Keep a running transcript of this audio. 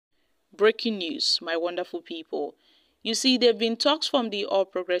Breaking news, my wonderful people. You see, there have been talks from the All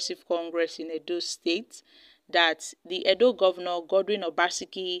Progressive Congress in Edo State that the Edo governor, Godwin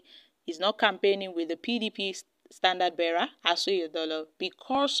Obaseki, is not campaigning with the PDP standard bearer, Ize-Iyamu,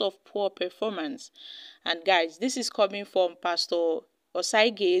 because of poor performance. And guys, this is coming from Pastor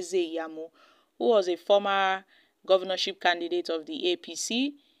Ize-Iyamu, who was a former governorship candidate of the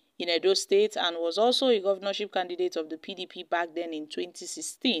APC in Edo State and was also a governorship candidate of the PDP back then in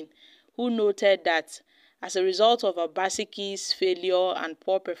 2016, who noted that as a result of Obaseki's failure and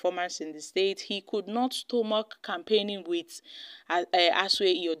poor performance in the state, he could not stomach campaigning with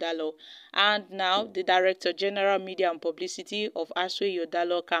Ighodalo. And now the Director General Media and Publicity of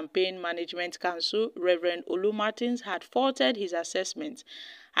Ighodalo Campaign Management Council, Reverend Olu Martins, had faulted his assessment,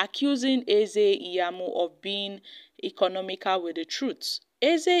 accusing Ize-Iyamu of being economical with the truth.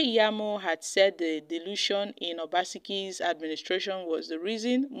 Ize-Iyamu had said the delusion in Obaseki's administration was the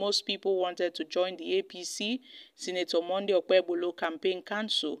reason most people wanted to join the APC Senator Monday Okpebholo campaign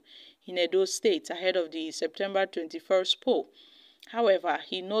council in Edo State ahead of the September 21st poll. However,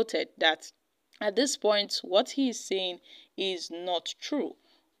 he noted that at this point, what he is saying is not true.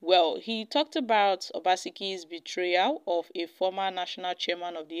 Well, he talked about Obaseki's betrayal of a former national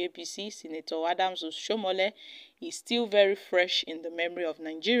chairman of the APC, Senator Adams Oshiomhole, is still very fresh in the memory of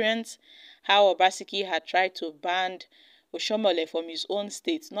Nigerians. How Obaseki had tried to ban Oshiomhole from his own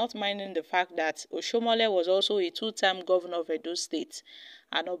state, not minding the fact that Oshiomhole was also a two-time governor of Edo State.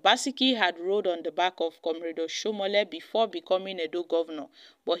 And Obaseki had rode on the back of Comrade Oshiomhole before becoming Edo governor,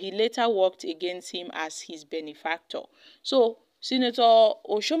 but he later worked against him as his benefactor. So, Senator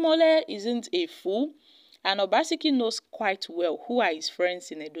Oshiomhole isn't a fool, and Obaseki knows quite well who are his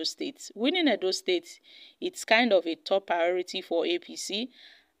friends in Edo State. Winning Edo State, it's kind of a top priority for APC,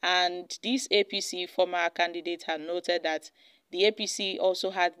 and this APC former candidate had noted that the APC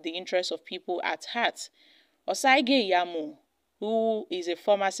also had the interests of people at heart. Ize-Iyamu, who is a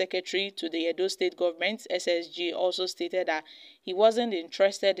former secretary to the Edo State government, SSG, also stated that he wasn't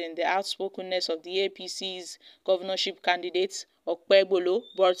interested in the outspokenness of the APC's governorship candidate, Okpebholo,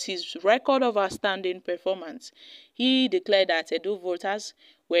 but his record of outstanding performance. He declared that Edo voters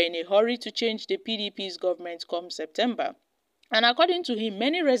were in a hurry to change the PDP's government come September. And according to him,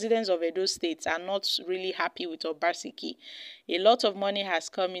 many residents of Edo State are not really happy with Obaseki. A lot of money has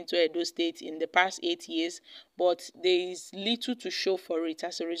come into Edo State in the past 8 years, but there is little to show for it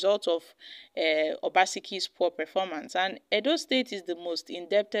as a result of Obaseki's poor performance. And Edo State is the most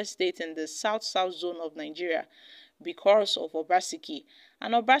indebted state in the south-south zone of Nigeria because of Obaseki.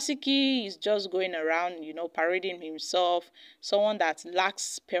 And Obaseki is just going around, parading himself, someone that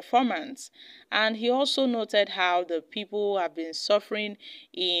lacks performance. And he also noted how the people have been suffering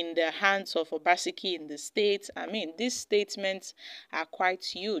in the hands of Obaseki in the state. I mean, these statements are quite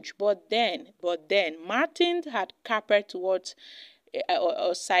huge. But then, Martin had capered towards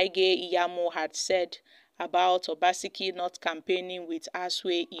Ize-Iyamu had said about Obaseki not campaigning with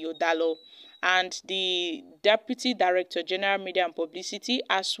Ize-Iyamu. And the Deputy Director General Media and Publicity,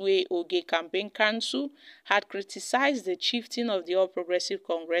 Aswe Oge Campaign Council, had criticized the chieftain of the All Progressive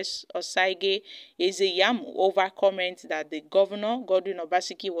Congress, Ize-Iyamu, over comments that the governor, Godwin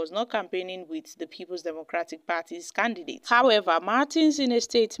Obaseki, was not campaigning with the People's Democratic Party's candidate. However, Martins, in a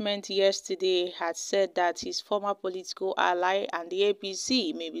statement yesterday, had said that his former political ally and the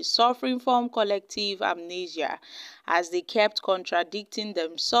APC may be suffering from collective amnesia, as they kept contradicting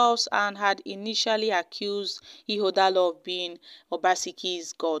themselves and had initially accused Ighodalo of being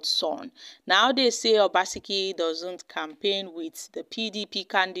Obaseki's godson. Now they say Obaseki doesn't campaign with the PDP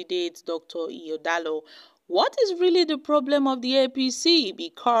candidate, Dr. Ighodalo. What is really the problem of the APC?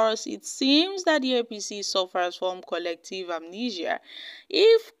 Because it seems that the APC suffers from collective amnesia.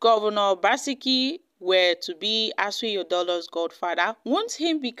 If Governor Obaseki were to be Ize-Iyamu's godfather, won't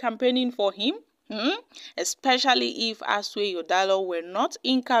he be campaigning for him? Especially if Ize-Iyamu were not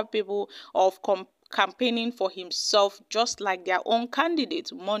incapable of campaigning for himself, just like their own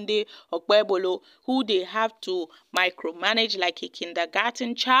candidate, Monday Okpebholo, who they have to micromanage like a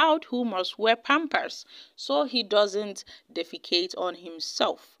kindergarten child who must wear pampers so he doesn't defecate on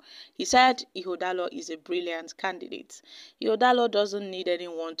himself. He said Ighodalo is a brilliant candidate. Ighodalo doesn't need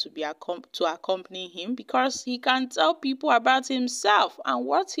anyone to accompany him because he can tell people about himself and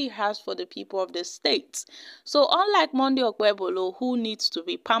what he has for the people of the state. So unlike Monday Okpebholo, who needs to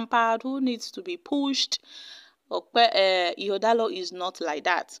be pampered, who needs to be pushed, Ighodalo is not like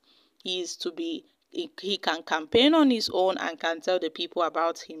that. He can campaign on his own and can tell the people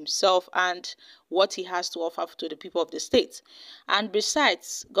about himself and what he has to offer to the people of the state. And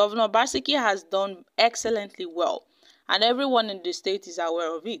besides, Governor Obaseki has done excellently well. and everyone in the state is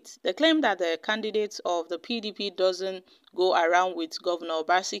aware of it. They claim that the candidate of the PDP doesn't go around with Governor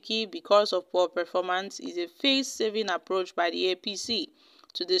Obaseki because of poor performance is a face-saving approach by the APC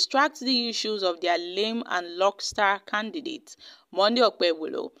to distract the issues of their lame and lockstar candidate, Monday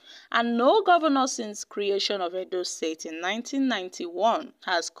Okpebholo. And no governor since creation of Edo State in 1991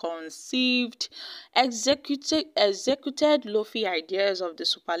 has conceived, executed lofty ideas of the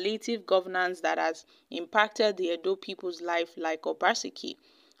superlative governance that has impacted the Edo people's life like Obaseki.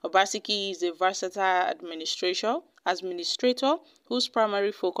 Obaseki is a versatile administrator whose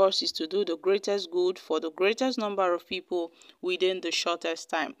primary focus is to do the greatest good for the greatest number of people within the shortest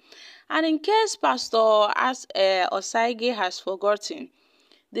time. And in case Pastor Osaige has forgotten,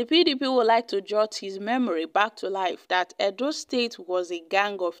 the PDP would like to jot his memory back to life that Edo State was a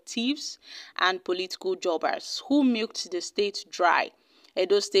gang of thieves and political jobbers who milked the state dry.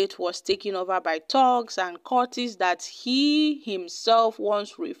 Edo State was taken over by thugs and cultists that he himself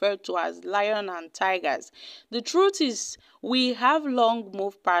once referred to as lion and tigers. The truth is, we have long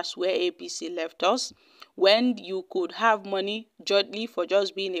moved past where APC left us, when you could have money jointly for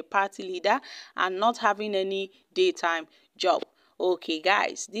just being a party leader and not having any daytime job. Okay,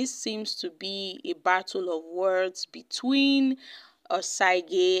 guys, this seems to be a battle of words between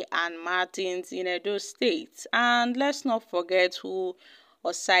Osaige and Martins in Edo State. And let's not forget who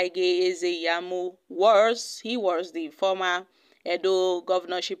Osaige Ize-Iyamu was. He was the former Edo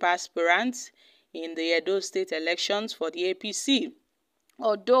governorship aspirant in the Edo State elections for the APC.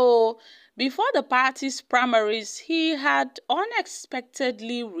 Although before the party's primaries, he had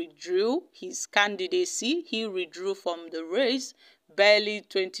unexpectedly withdrew his candidacy. He withdrew from the race barely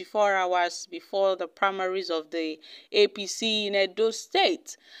 24 hours before the primaries of the APC in Edo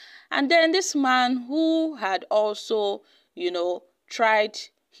State. And then this man who had also, tried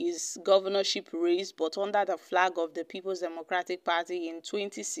his governorship race, but under the flag of the People's Democratic Party in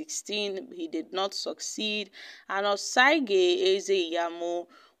 2016, he did not succeed. And Osaige Ize-Iyamu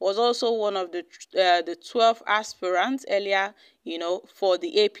was also one of the 12 aspirants earlier, for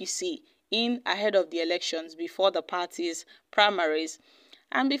the APC ahead of the elections before the party's primaries.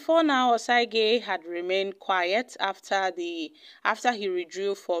 And before now, Osaige had remained quiet after he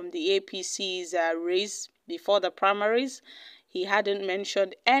withdrew from the APC's race before the primaries. He hadn't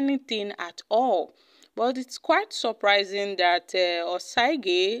mentioned anything at all. But it's quite surprising that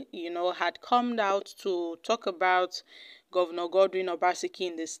Osaige, had come out to talk about Governor Godwin Obaseki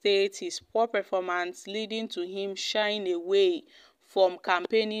in the state, his poor performance leading to him shying away from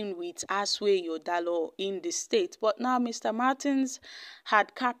campaigning with Ighodalo in the state. But now Mr. Martins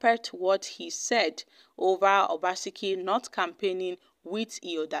had capped what he said over Obaseki not campaigning with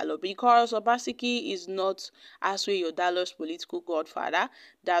Ighodalo, because Obaseki is not Ighodalo's political godfather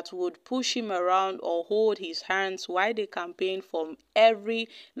that would push him around or hold his hands while they campaign from every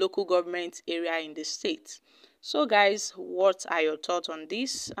local government area in the state. So guys, what are your thoughts on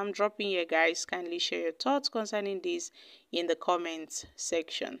this? I'm dropping here, guys. Kindly share your thoughts concerning this in the comments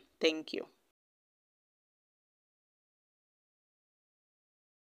section. Thank you.